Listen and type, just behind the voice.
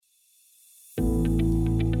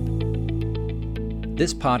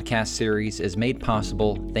This podcast series is made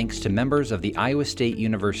possible thanks to members of the Iowa State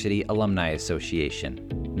University Alumni Association.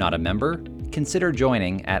 Not a member? Consider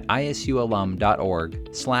joining at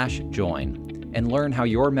isualum.org/join and learn how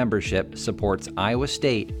your membership supports Iowa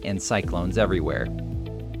State and Cyclones everywhere.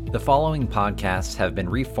 The following podcasts have been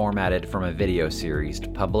reformatted from a video series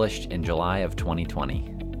published in July of 2020.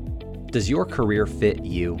 Does your career fit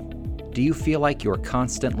you? Do you feel like you're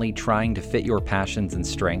constantly trying to fit your passions and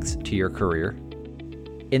strengths to your career?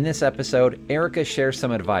 In this episode, Erica shares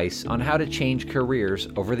some advice on how to change careers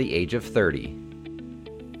over the age of 30.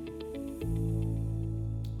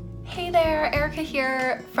 Hey there, Erica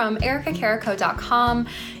here from ericacarico.com.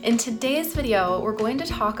 In today's video, we're going to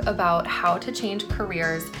talk about how to change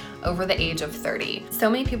careers over the age of 30. So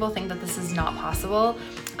many people think that this is not possible.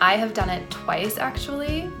 I have done it twice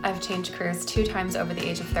actually. I've changed careers 2 times over the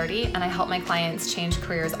age of 30, and I help my clients change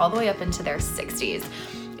careers all the way up into their 60s.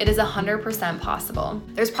 It is 100% possible.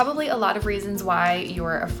 There's probably a lot of reasons why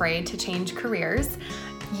you're afraid to change careers.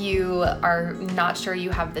 You are not sure you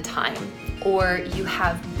have the time, or you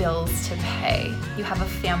have bills to pay. You have a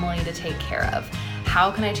family to take care of. How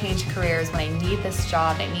can I change careers when I need this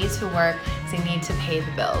job? I need to work because I need to pay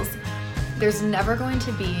the bills. There's never going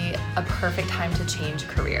to be a perfect time to change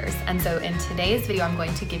careers. And so in today's video, I'm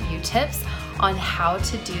going to give you tips on how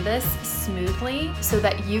to do this smoothly so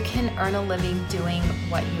that you can earn a living doing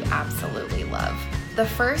what you absolutely love. The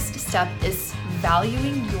first step is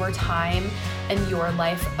valuing your time and your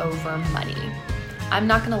life over money. I'm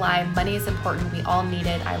not gonna lie, money is important. We all need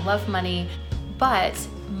it. I love money, but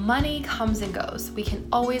money comes and goes. We can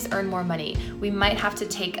always earn more money. We might have to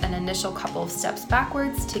take an initial couple of steps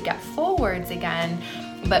backwards to get forwards again,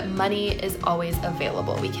 but money is always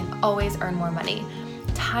available. We can always earn more money.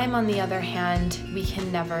 Time, on the other hand, we can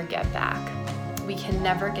never get back. We can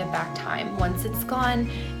never get back time. Once it's gone,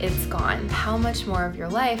 it's gone. How much more of your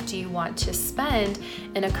life do you want to spend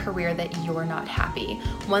in a career that you're not happy?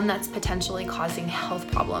 One that's potentially causing health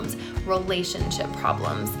problems, relationship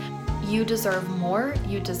problems. You deserve more,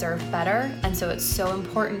 you deserve better, and so it's so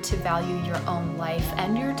important to value your own life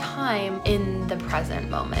and your time in the present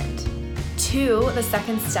moment. 2, the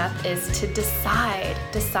second step is to decide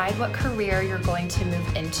what career you're going to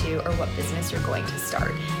move into or what business you're going to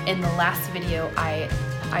start. In the last video, I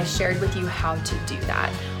shared with you how to do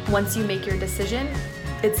that. Once you make your decision,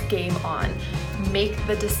 it's game on. Make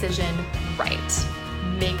the decision right.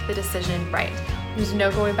 Make the decision right. There's no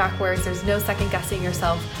going backwards. There's no second guessing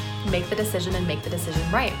yourself. Make the decision and make the decision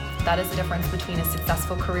right. That is the difference between a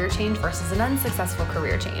successful career change versus an unsuccessful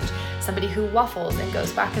career change. Somebody who waffles and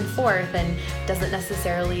goes back and forth and doesn't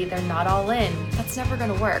necessarily, they're not all in. That's never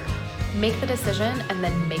gonna work. Make the decision and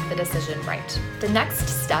then make the decision right. The next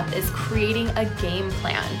step is creating a game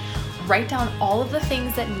plan. Write down all of the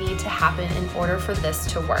things that need to happen in order for this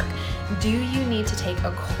to work. Do you need to take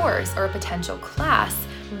a course or a potential class?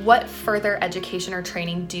 What further education or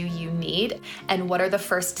training do you need? And what are the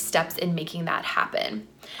first steps in making that happen?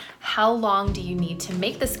 How long do you need to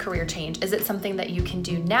make this career change? Is it something that you can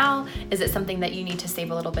do now? Is it something that you need to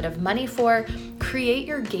save a little bit of money for? Create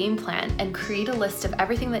your game plan and create a list of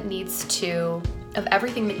everything that you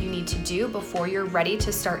need to do before you're ready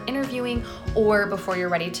to start interviewing or before you're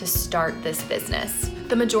ready to start this business.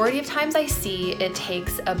 The majority of times I see it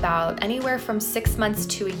takes about anywhere from 6 months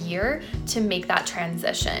to a year to make that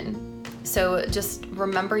transition. So just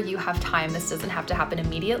remember you have time. This doesn't have to happen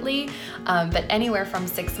immediately, but anywhere from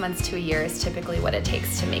 6 months to a year is typically what it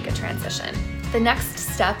takes to make a transition. The next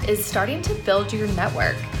step is starting to build your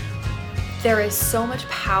network. There is so much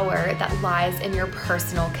power that lies in your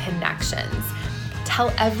personal connections.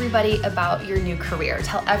 Tell everybody about your new career.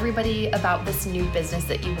 Tell everybody about this new business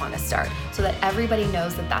that you want to start so that everybody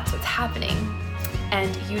knows that that's what's happening.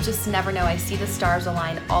 And you just never know. I see the stars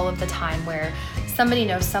align all of the time where somebody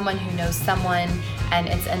knows someone who knows someone and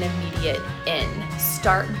it's an immediate in.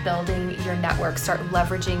 Start building your network, start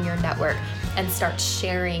leveraging your network, and start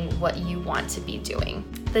sharing what you want to be doing.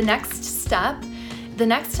 The next step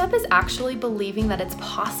is actually believing that it's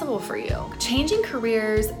possible for you. Changing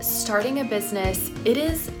careers, starting a business, it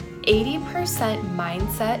is 80%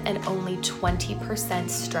 mindset and only 20%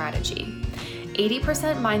 strategy.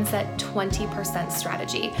 80% mindset, 20%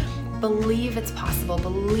 strategy. Believe it's possible.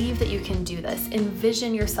 Believe that you can do this.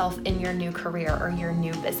 Envision yourself in your new career or your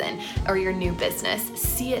new business.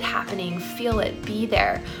 See it happening, feel it, be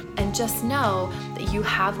there, and just know that you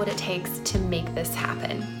have what it takes to make this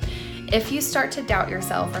happen. If you start to doubt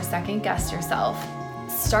yourself or second guess yourself,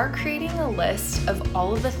 start creating a list of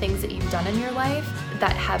all of the things that you've done in your life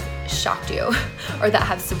that have shocked you or that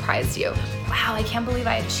have surprised you. Wow, I can't believe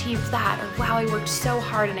I achieved that. Or wow, I worked so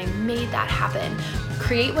hard and I made that happen.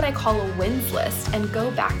 Create what I call a wins list and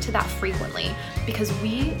go back to that frequently, because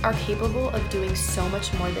we are capable of doing so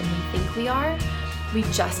much more than we think we are. We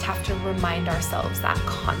just have to remind ourselves that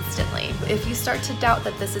constantly. If you start to doubt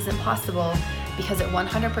that this isn't possible, because it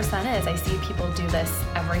 100% is, I see people do this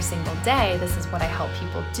every single day, this is what I help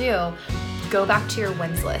people do, go back to your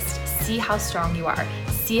wins list. See how strong you are.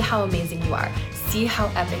 See how amazing you are. See how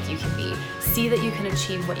epic you can be. See that you can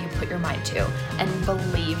achieve what you put your mind to, and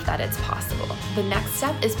believe that it's possible. The next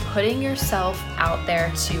step is putting yourself out there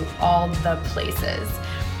to all the places.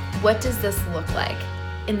 What does this look like?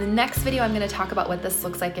 In the next video, I'm going to talk about what this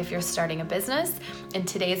looks like if you're starting a business. In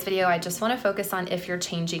today's video, I just want to focus on if you're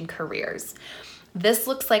changing careers. This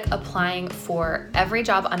looks like applying for every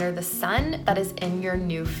job under the sun that is in your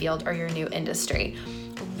new field or your new industry.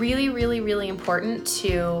 Really, really, really important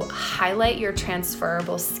to highlight your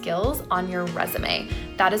transferable skills on your resume.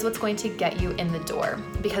 That is what's going to get you in the door.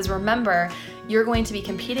 Because remember, you're going to be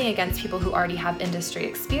competing against people who already have industry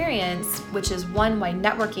experience, which is one, why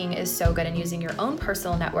networking is so good and using your own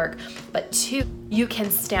personal network, but two, you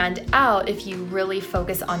can stand out if you really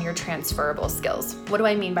focus on your transferable skills. What do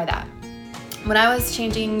I mean by that? When I was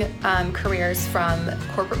changing careers from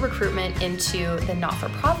corporate recruitment into the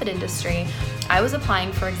not-for-profit industry, I was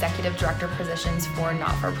applying for executive director positions for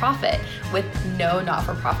not-for-profit with no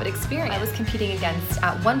not-for-profit experience. I was competing against,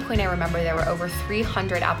 at one point I remember there were over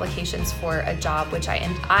 300 applications for a job, which I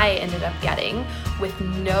ended up getting with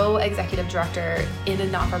no executive director in a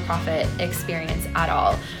not-for-profit experience at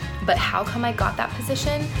all. But how come I got that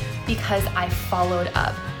position? Because I followed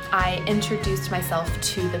up. I introduced myself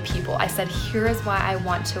to the people. I said, here is why I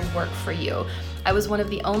want to work for you. I was one of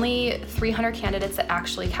the only 300 candidates that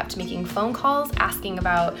actually kept making phone calls, asking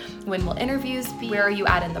about when will interviews be, where are you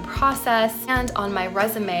at in the process? And on my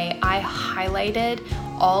resume, I highlighted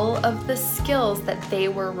all of the skills that they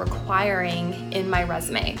were requiring in my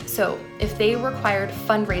resume. So if they required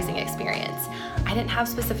fundraising experience, I didn't have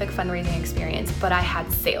specific fundraising experience, but I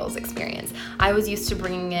had sales experience. I was used to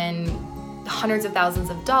bringing in hundreds of thousands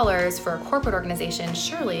of dollars for a corporate organization.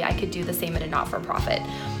 Surely I could do the same at a not-for-profit.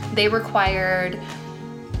 They required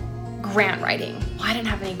grant writing. Well, I didn't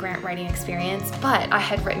have any grant writing experience, but I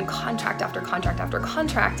had written contract after contract after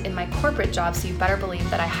contract in my corporate job, so you better believe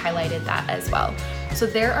that I highlighted that as well. So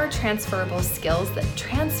there are transferable skills that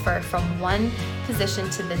transfer from one position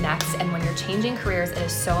to the next, and when you're changing careers, it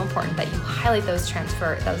is so important that you highlight those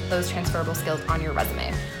transferable skills on your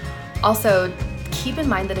resume. Also, keep in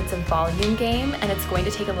mind that it's a volume game and it's going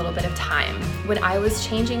to take a little bit of time. When I was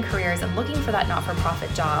changing careers and looking for that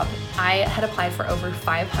not-for-profit job, I had applied for over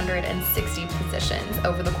 560 positions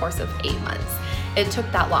over the course of 8 months. It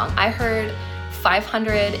took that long. I heard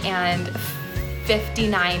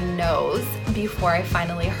 559 no's before I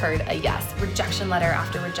finally heard a yes. Rejection letter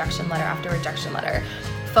after rejection letter after rejection letter.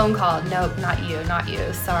 Phone call, nope, not you,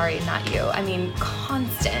 sorry, not you. I mean,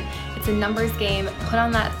 constant. It's a numbers game. Put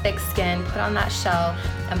on that thick skin, put on that shell,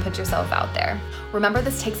 and put yourself out there. Remember,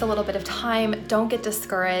 this takes a little bit of time. Don't get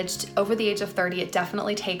discouraged. Over the age of 30, it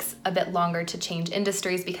definitely takes a bit longer to change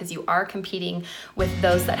industries because you are competing with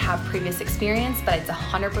those that have previous experience, but it's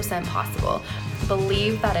 100% possible.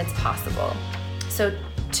 Believe that it's possible. So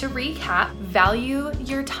to recap, value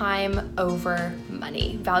your time over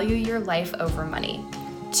money. Value your life over money.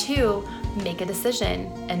 2, make a decision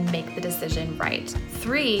and make the decision right.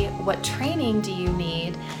 3, what training do you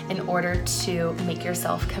need in order to make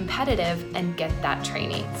yourself competitive and get that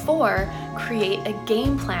training? 4, create a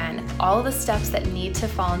game plan, all the steps that need to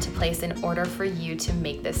fall into place in order for you to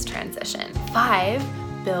make this transition. 5,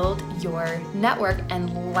 build your network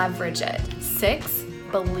and leverage it. 6,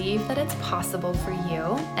 believe that it's possible for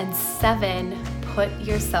you. And 7, put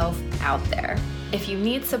yourself out there. If you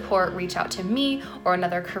need support, reach out to me or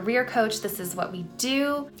another career coach. This is what we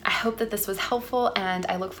do. I hope that this was helpful, and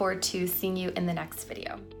I look forward to seeing you in the next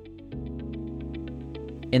video.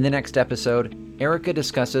 In the next episode, Erica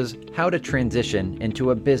discusses how to transition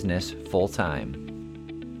into a business full-time.